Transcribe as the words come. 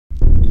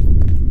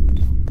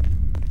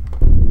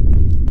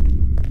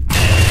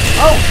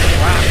Oh,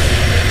 crap.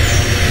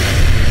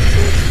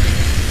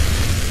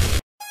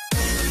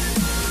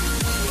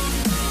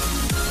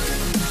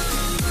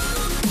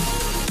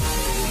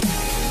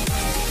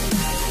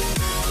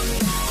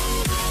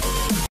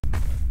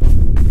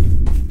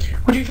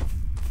 Would you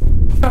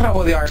shut up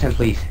all the accent,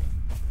 please?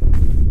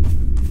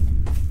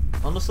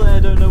 Honestly,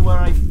 I don't know where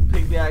I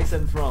picked the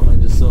accent from. I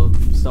just sort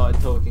of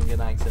started talking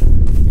an accent.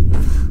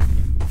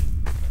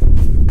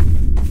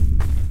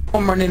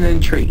 I'm running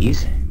in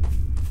trees.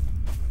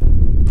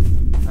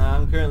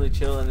 I'm currently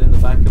chilling in the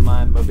back of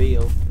my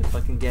mobile. If I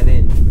can get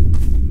in.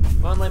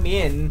 Won't let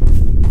me in.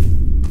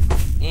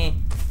 Eh.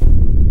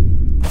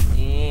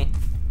 Eh.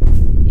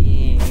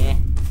 Eh.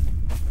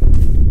 I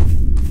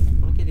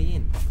wanna get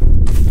in.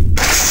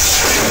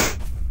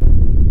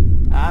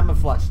 My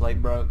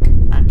flashlight broke.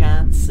 I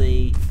can't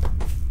see.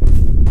 I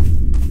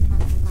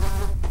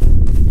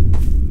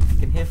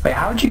can hear. Wait,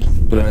 how would you keep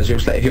people as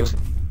if you're...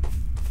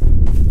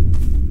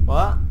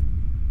 What?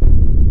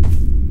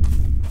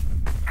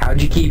 How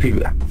do you keep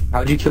people?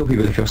 How do you kill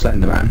people if you're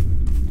Slender Man?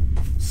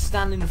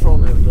 Stand in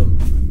front of them.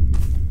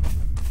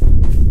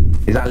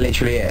 Is that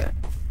literally it?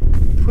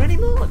 Pretty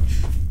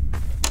much.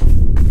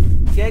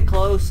 Get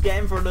close, get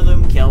in front of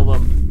them, kill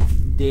them.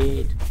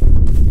 Dead.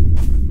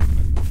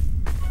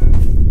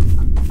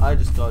 I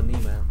just got an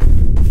email.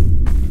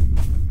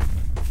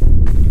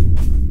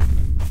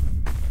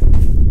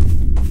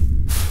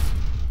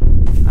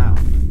 Ow.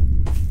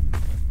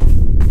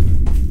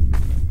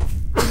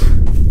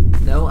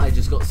 No, I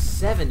just got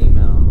 7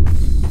 emails.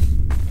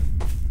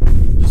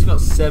 Just got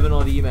 7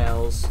 odd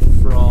emails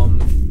from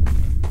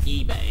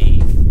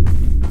eBay.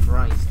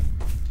 Christ.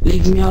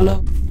 Leave me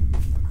alone.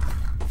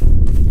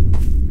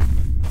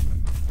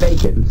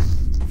 Bacon.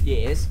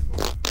 Yes.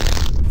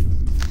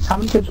 How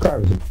many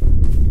subscribers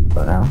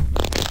right now?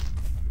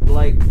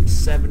 Like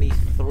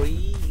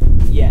 73?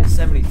 Yeah,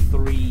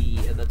 73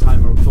 at the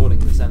time of recording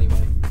this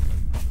anyway.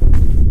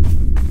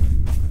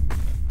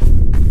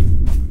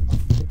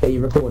 Are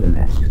you recording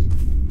this?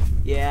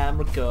 Yeah, I'm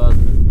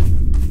recording.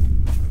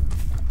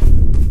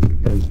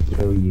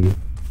 So you.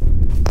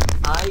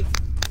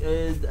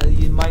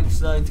 Your mic's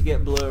starting to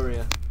get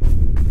blurrier.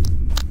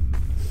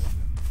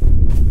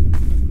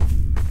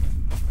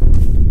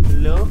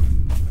 Hello?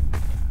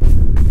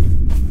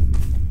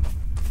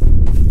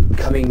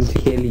 Coming to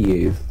kill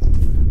you.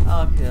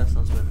 Oh, okay, that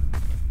sounds better.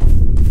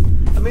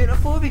 I mean, I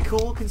thought it'd be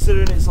cool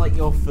considering it's like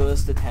your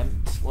first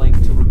attempt, like,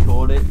 to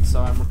record it,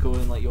 so I'm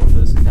recording like your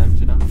first attempt,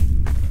 you know?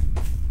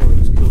 Thought it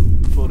was cool.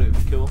 Thought it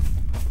would be cool.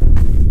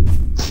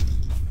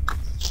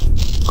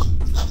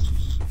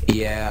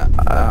 Yeah,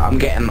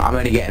 I'm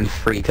only getting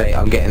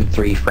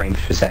 3 frames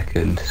per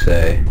second,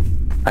 so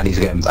I need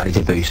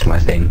to boost my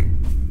thing.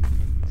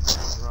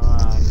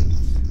 Right.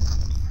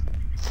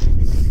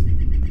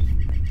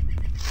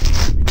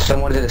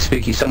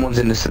 Someone's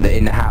in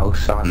the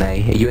house, aren't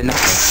they? Are you in the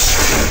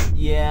house?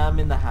 Yeah, I'm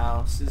in the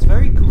house. It's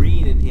very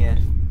green in here.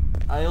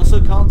 I also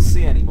can't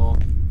see anymore.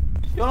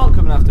 You're not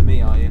coming after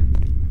me, are you?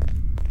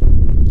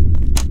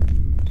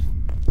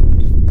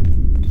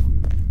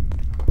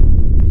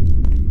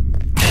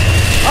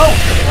 Oh!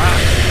 Wow.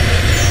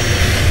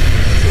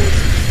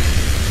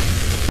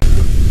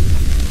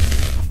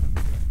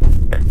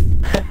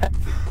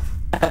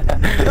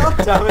 God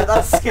damn it,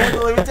 that scared the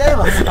living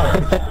daylights out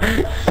of me.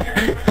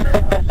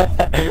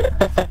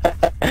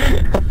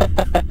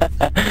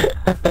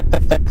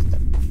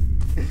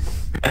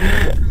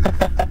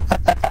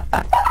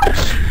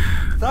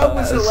 That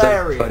was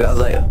hilarious. So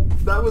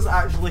that was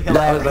actually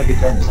hilarious.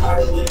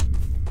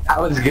 That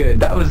was good.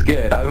 That was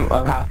good.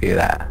 I'm happy with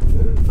that.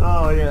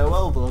 Oh yeah,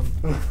 well done.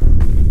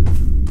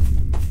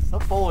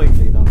 Stop following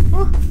me though.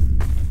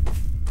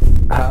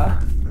 Huh?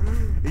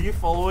 Are you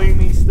following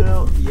me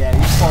still? Yeah,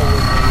 you're following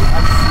me.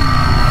 I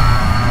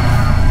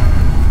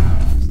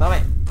see. Stop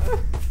it.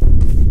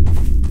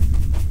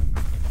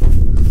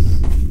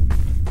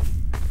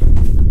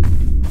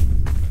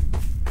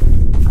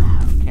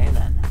 Okay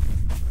then.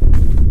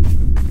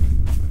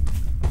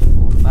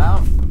 All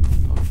about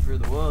walking through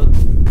the woods.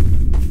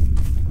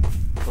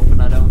 Hoping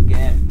I don't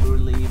get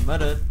brutally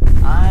murdered.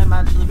 I'm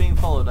actually being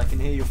followed. I can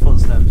hear your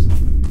footsteps.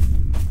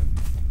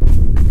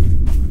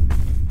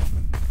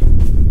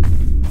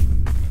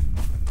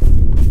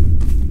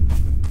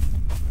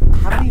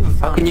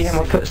 How can you hear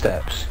my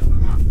footsteps?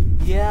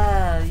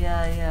 Yeah,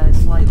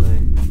 slightly.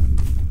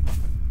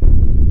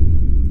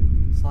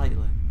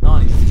 Slightly.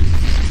 Not even.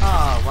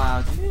 Oh,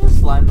 wow, did you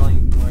just land like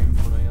right in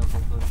front of me or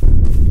something?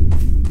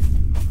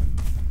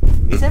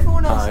 Is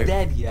everyone else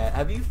dead yet?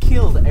 Have you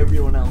killed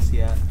everyone else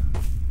yet?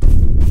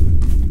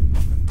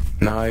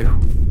 No,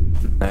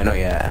 not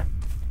yet.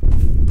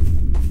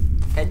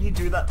 Can you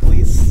do that,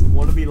 please? I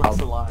want to be left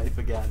alive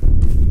again.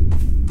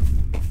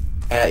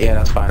 Yeah,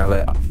 that's fine.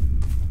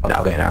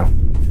 I'll go now.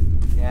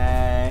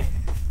 Yay.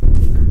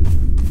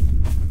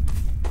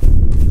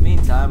 In the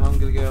meantime, I'm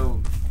gonna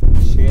go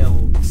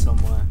chill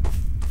somewhere.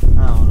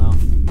 I don't know.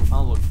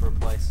 I'll look for a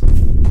place.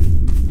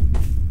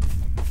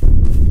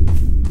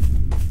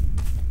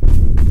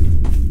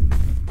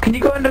 Can you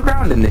go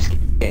underground in this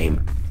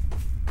game?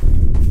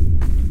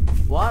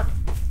 What?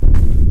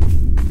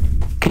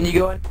 Can you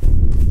go on?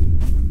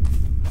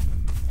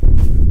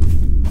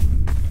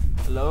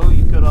 Hello,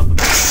 you cut off a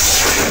bit.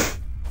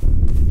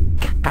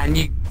 Can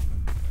you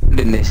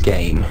in this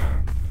game?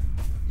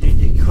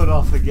 You cut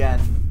off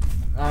again.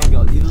 Hang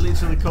on, you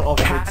literally cut off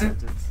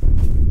mid-sentence.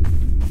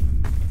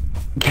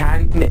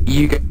 Can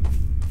you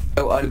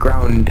go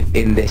underground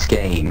in this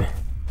game?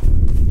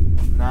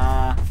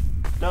 Nah,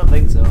 don't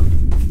think so.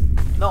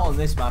 Not on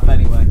this map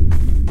anyway.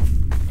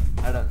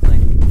 I don't think.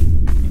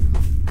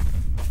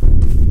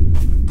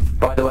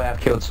 By the way, I've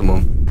killed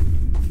someone.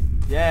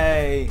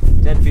 Yay!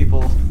 Dead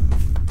people.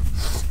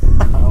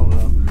 Oh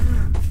well.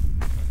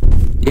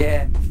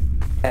 Yeah.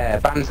 Yeah,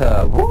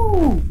 banter.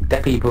 Woo!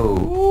 Dead people.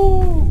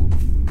 Ooh.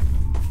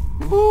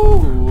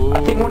 Ooh.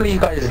 I think one of these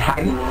guys is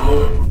hacking.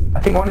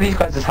 I think one of these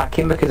guys is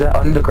hacking because they're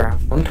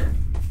underground.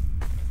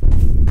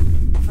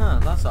 Huh,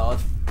 that's odd.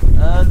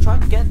 Try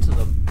and get to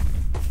them.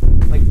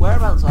 Like,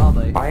 whereabouts are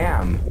they? I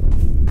am.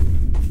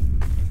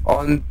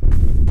 On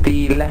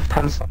the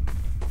left-hand side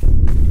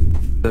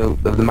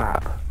of the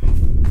map.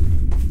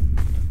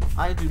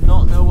 I do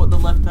not know what the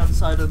left-hand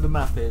side of the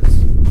map is.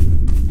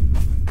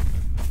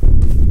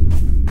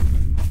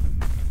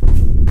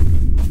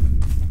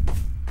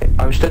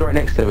 I'm stood right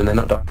next to them and they're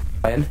not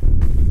dying.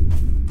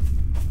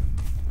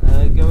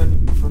 Go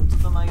in front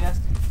of them, I guess.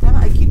 Damn it,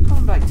 I keep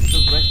coming back to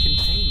the red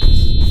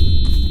containers.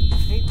 I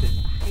hate this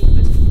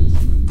place.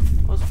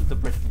 What's with the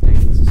red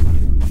containers? I swear to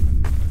God.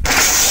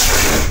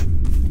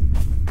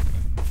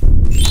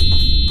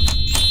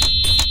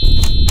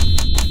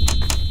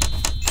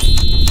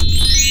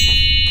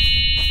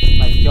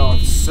 My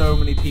God, so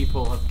many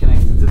people have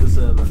connected to the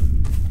server.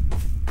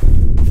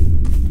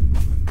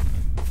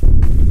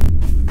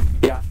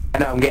 Yeah, I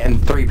know. I'm getting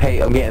 3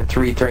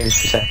 frames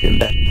per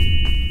second.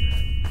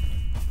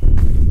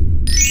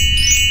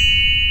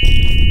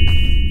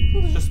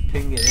 We'll just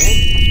ping it in.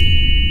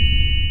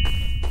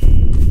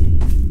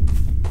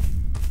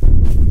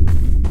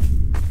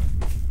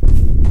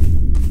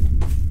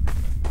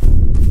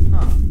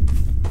 Huh.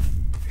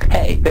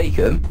 Hey,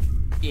 Bacon.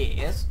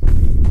 Yes.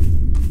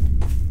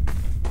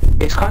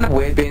 It's kind of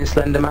weird being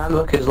Slender Man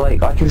because,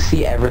 like, I can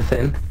see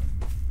everything.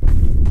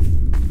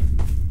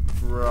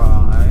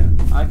 Right.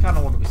 I kind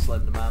of want to be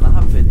Slender Man. I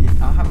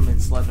haven't been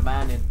Slender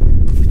Man in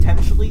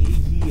potentially a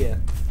year.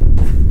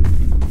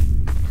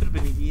 Could have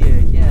been a year,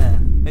 yeah.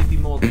 Maybe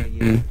more than a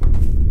year.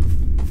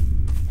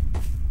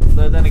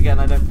 Though then again,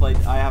 I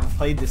haven't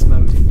played this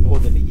mode in more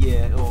than a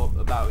year, or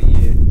about a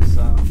year,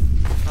 so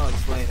I'll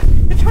explain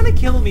it. They're trying to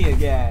kill me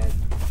again.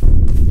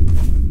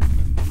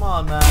 Come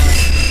on, man.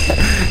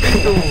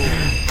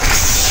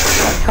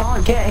 I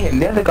can't get him.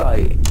 The other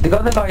guy.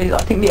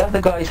 I think the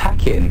other guy is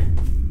hacking.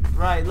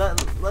 Right,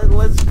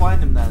 let's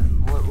find him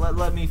then.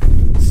 Let me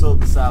sort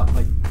this out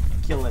by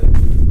killing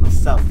him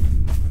myself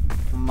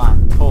with my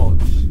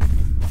torch.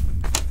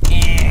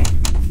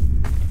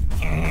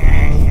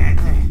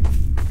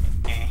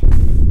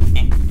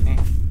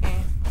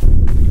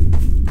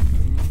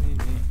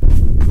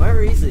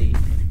 Where is he?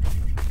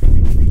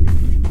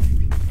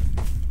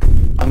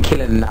 I'm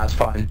killing him now, it's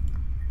fine.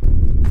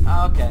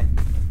 Oh, okay.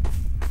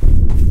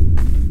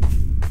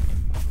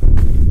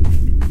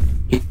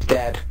 He's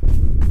dead.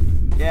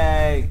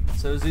 Yay.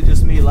 So is it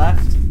just me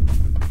left?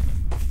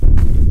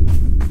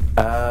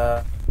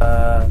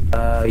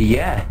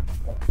 Yeah.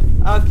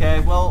 Okay,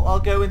 well, I'll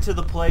go into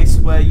the place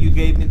where you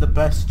gave me the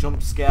best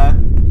jump scare.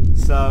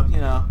 So, you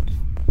know,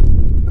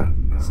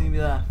 see me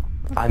there.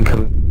 I'm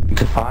coming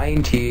to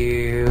find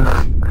you.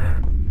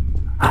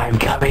 I'm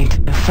coming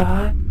to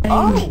find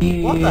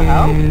you. What the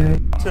hell?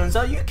 Turns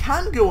out you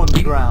can go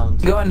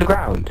underground. Go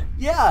underground.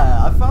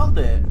 Yeah, I found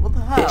it. What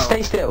the hell? Yeah,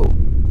 stay still.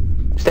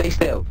 Stay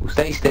still.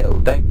 Stay still.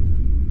 Don't.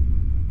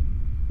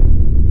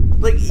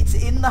 Like, it's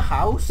in the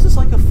house? It's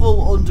like a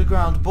full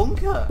underground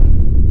bunker.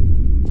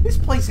 This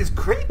place is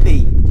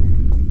creepy.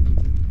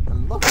 I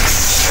love it.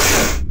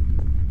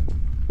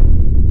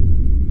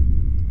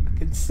 I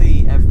can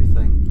see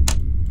everything.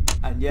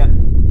 And yet,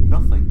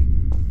 nothing.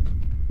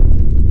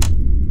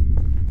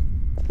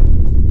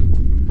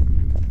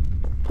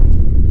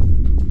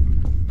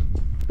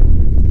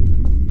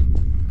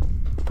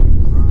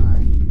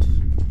 Right.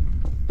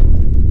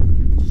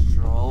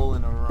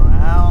 Strolling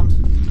around.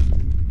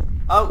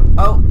 Oh,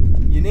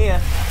 you're near.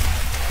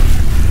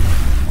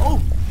 Oh,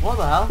 what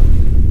the hell?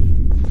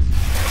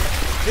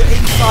 You're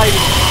inside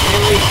it,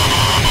 really.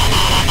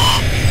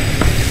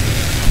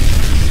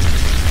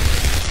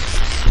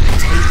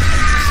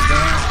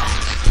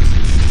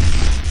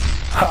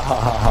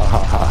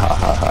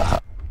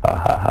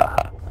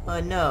 Oh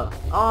no.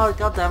 Oh,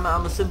 goddammit,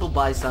 I'm a simple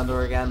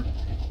bystander again.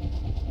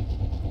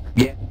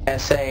 Yeah,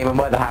 same. I'm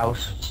by the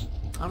house.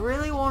 I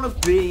really want to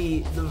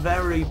be the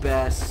very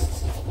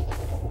best.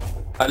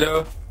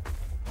 Hello.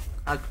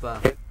 Akbar.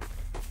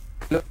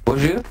 Hello.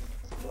 Bonjour.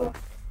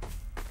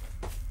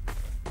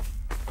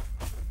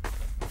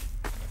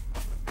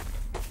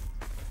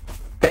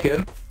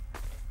 Bacon.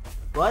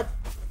 What?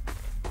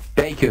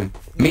 Bacon.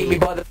 Meet me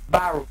by the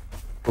barrels.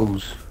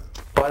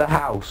 By the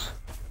house.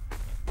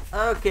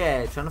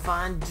 Okay, trying to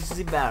find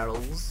the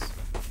barrels.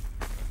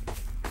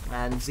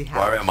 And the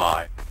house. Where am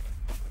I?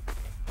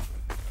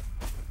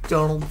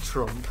 Donald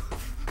Trump.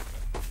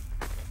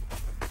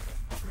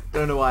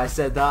 Don't know why I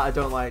said that. I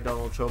don't like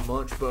Donald Trump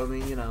much, but I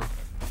mean, you know.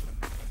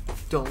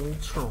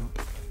 Donald Trump.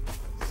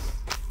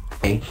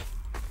 In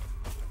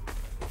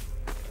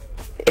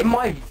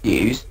my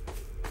views,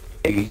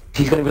 he's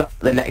gonna be like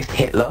the next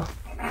Hitler.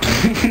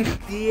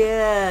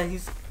 Yeah,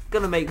 he's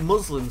gonna make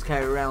Muslims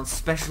carry around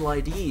special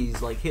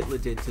IDs like Hitler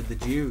did to the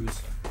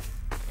Jews.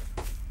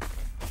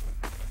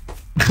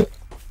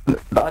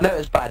 I know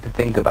it's bad to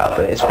think about,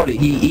 but it's probably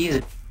he is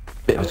a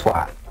bit of a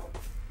twat.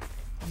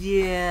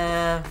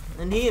 Yeah,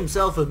 and he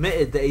himself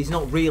admitted that he's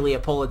not really a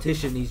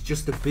politician, he's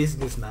just a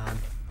businessman.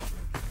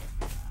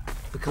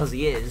 Because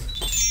he is.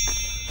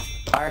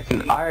 I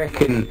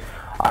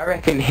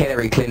reckon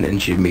Hillary Clinton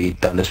should be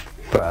done as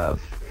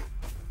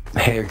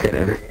Hillary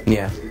Clinton.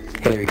 Yeah,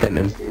 Hillary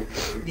Clinton.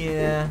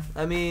 Yeah,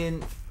 I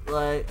mean,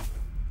 like,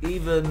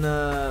 even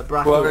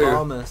Barack Who are you?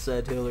 Obama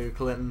said Hillary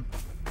Clinton.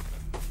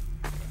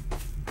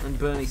 And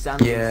Bernie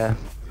Sanders. Yeah.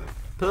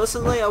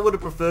 Personally, I would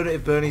have preferred it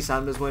if Bernie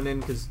Sanders went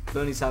in, because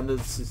Bernie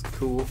Sanders is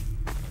cool.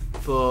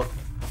 But,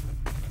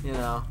 you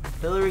know,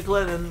 Hillary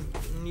Clinton,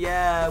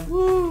 yeah,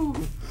 woo!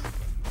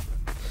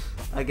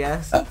 I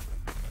guess.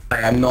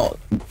 I'm not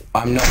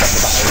on the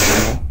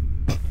battle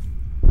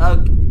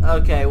anymore.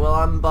 Okay, well,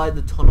 I'm by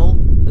the tunnel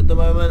at the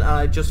moment, and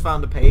I just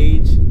found a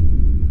page,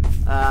 and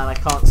I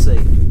can't see.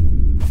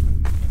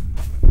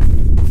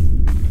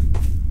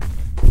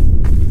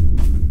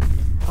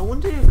 I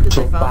wonder if because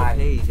I found a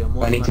page, I'm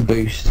I need to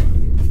boost.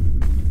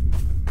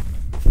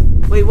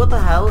 Wait, what the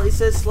hell? It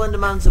says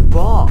Slenderman's a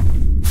bot.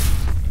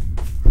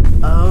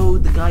 Oh,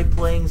 the guy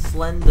playing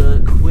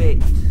Slender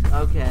quit.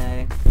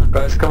 Okay.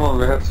 Guys, come on,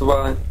 we have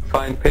to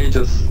find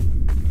pages.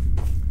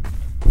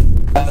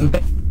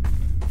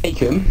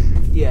 Bacon.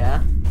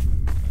 Yeah.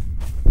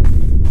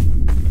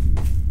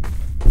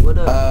 What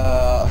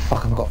up?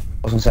 Fuck, I forgot what I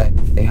was gonna say.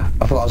 Yeah,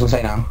 I forgot what I was gonna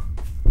say now.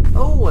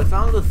 Oh, I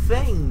found a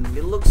thing.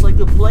 It looks like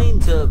a plane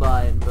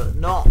turbine, but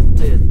not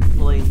a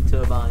plane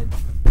turbine.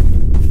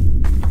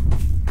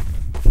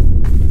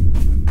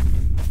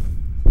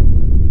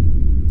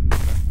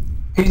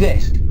 Who's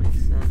this?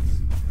 Makes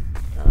sense.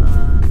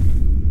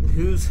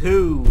 Who's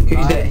who? Who's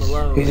I am this?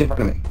 alone. Who's in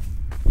front of me?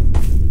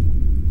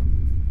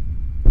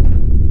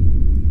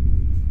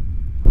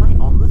 Am I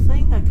on the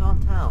thing? I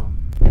can't tell.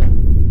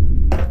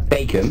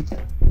 Bacon.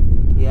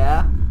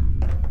 Yeah?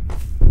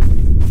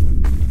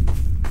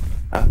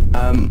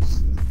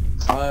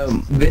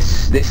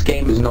 This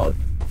game is not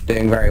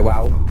doing very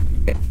well.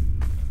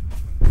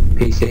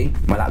 PC,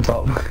 my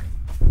laptop.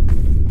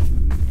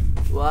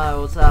 Why?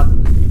 What's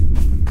happening?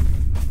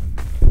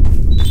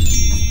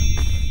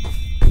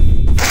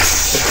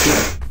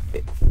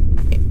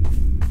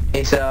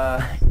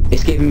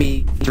 It's giving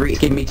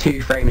me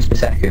 2 frames per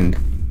second.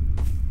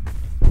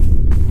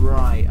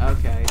 Right,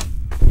 okay.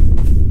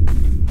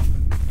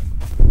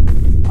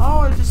 Oh,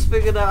 I just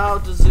figured out how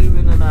to zoom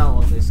in and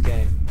out on this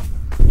game.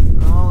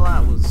 Oh,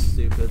 that was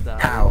stupid.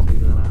 How?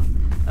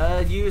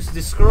 Use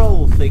the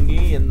scroll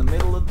thingy in the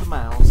middle of the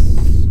mouse.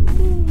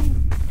 Ooh.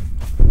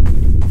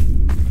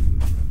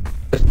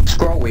 The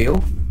scroll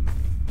wheel.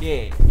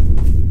 Yeah.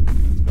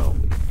 Scroll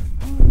wheel.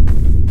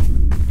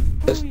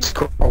 The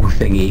scroll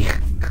thingy.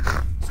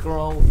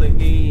 Scroll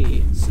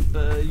thingy.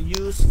 Super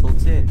useful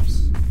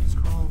tips.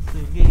 Scroll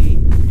thingy.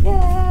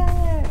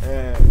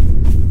 Yeah.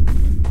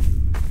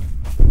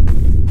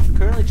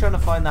 Currently trying to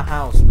find the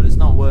house, but it's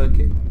not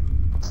working.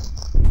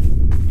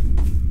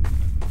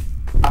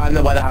 I'm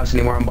not by the house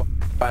anymore, I'm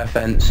by a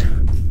fence.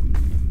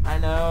 I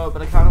know,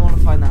 but I kind of want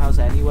to find the house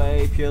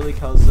anyway, purely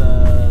because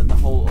the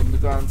whole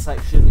underground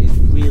section is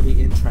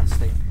really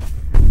interesting.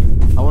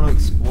 I want to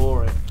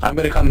explore it. I'm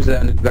gonna come to the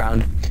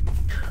underground.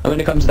 I'm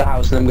gonna come to the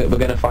house and then we're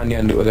gonna find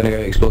the we're gonna go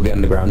explore the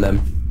underground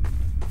then.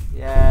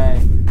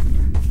 Yay.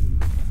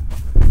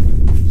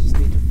 Just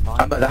need to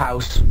find I'm at the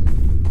house.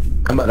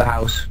 I'm at the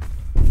house.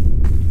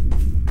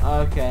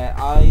 Okay,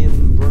 I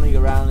am running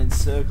around in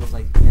circles,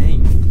 I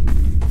think.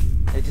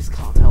 I just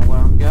can't tell where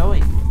I'm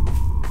going.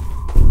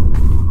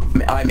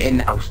 I'm in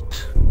the house.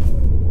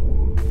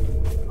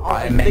 Oh,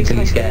 I'm mentally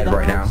near scared the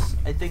right now. house.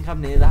 I think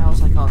I'm near the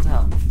house, I can't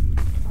tell.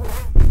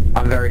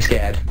 I'm very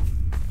scared.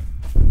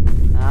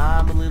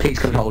 I'm a little... Please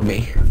come hold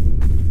me.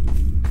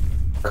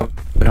 Come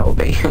and hold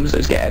me. I'm so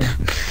scared.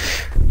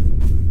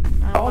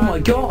 Oh my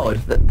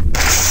god!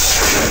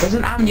 There's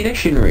an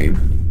ammunition room.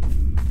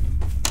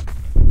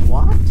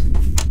 What?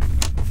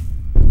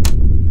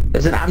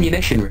 There's an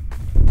ammunition room.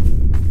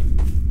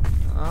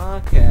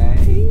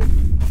 Okay.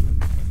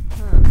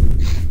 Huh.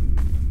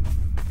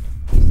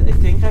 I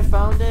think I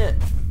found it.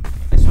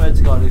 I swear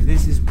to God, if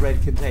this is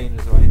red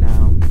containers right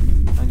now,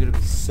 I'm gonna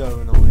be so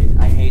annoyed.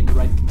 I hate the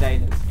red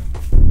containers.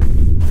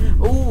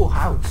 Oh,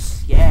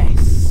 house.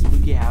 Yes,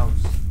 spooky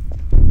house.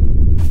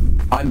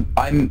 I'm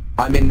in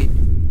the...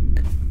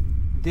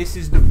 This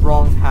is the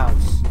wrong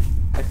house.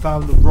 I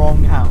found the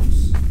wrong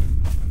house.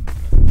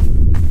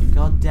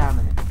 God damn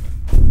it.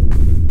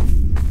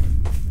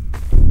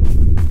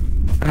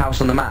 house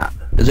on the map?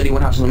 Is there only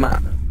one house on the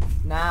map?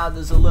 Now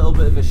there's a little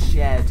bit of a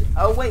shed.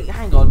 Oh wait,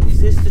 hang on.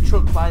 Is this the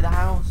truck by the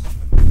house?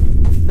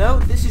 No,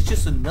 this is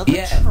just another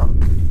truck.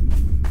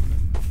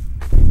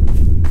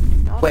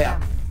 God Wait,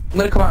 damn it. I'm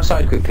gonna come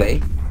outside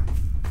quickly.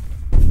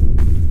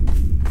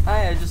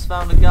 Hey, I just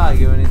found a guy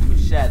going into a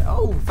shed.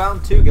 Oh,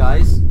 found two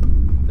guys.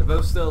 They're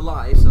both still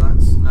alive, so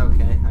that's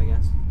okay, I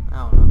guess.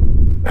 I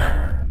don't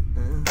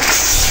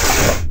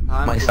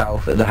know.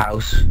 Myself at the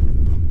house.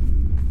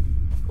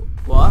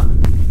 What?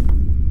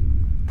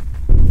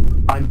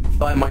 I'm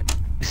by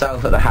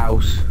myself at the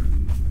house.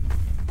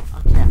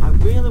 Okay, I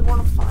really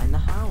want to find the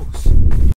house.